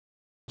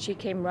She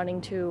came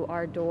running to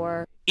our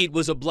door. It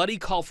was a bloody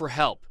call for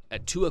help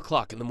at 2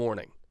 o'clock in the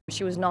morning.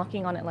 She was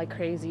knocking on it like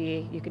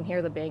crazy. You can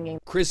hear the banging.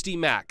 Christy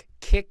Mack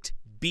kicked,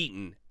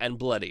 beaten, and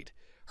bloodied.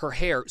 Her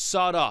hair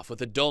sawed off with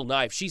a dull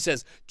knife she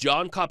says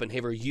John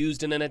Koppenhaver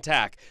used in an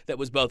attack that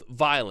was both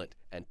violent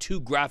and too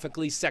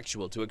graphically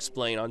sexual to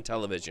explain on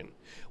television.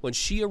 When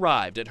she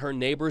arrived at her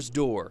neighbor's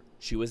door,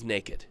 she was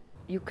naked.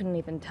 You couldn't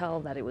even tell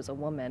that it was a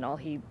woman. All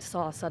he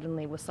saw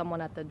suddenly was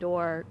someone at the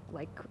door,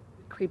 like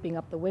creeping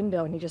up the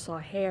window, and he just saw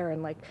hair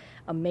and like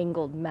a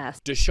mangled mess.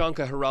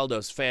 Deshanka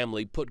Geraldo's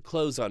family put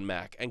clothes on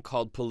Mack and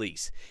called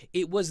police.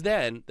 It was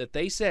then that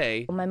they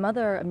say, my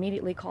mother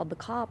immediately called the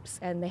cops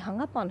and they hung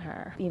up on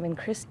her. Even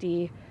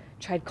Christy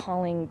tried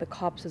calling the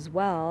cops as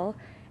well,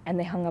 and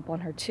they hung up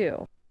on her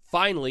too.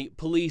 Finally,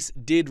 police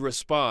did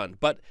respond,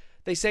 but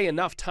they say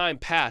enough time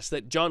passed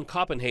that John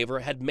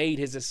Koppenhaver had made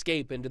his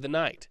escape into the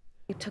night.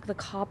 It took the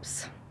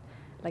cops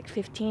like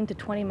 15 to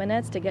 20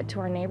 minutes to get to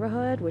our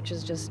neighborhood, which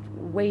is just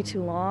way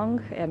too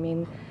long. I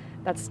mean,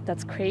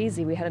 that's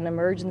crazy. We had an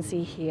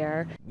emergency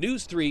here.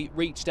 News 3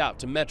 reached out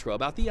to Metro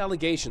about the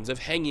allegations of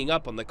hanging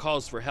up on the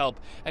calls for help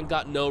and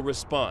got no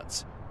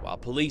response. While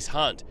police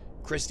hunt,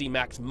 Christy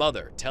Mack's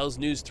mother tells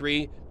News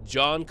 3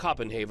 John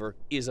Koppenhaver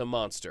is a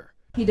monster.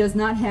 He does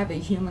not have a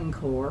human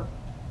core.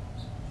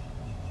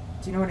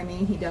 Do you know what I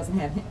mean? He doesn't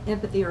have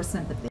empathy or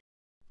sympathy.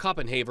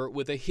 Koppenhaver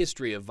with a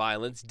history of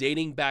violence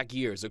dating back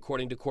years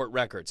according to court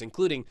records,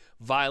 including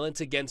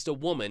violence against a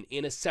woman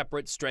in a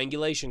separate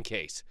strangulation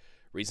case.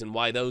 Reason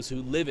why those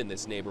who live in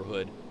this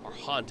neighborhood are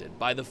haunted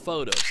by the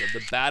photos of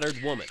the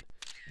battered woman.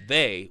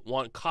 They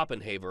want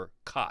Koppenhaver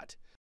caught.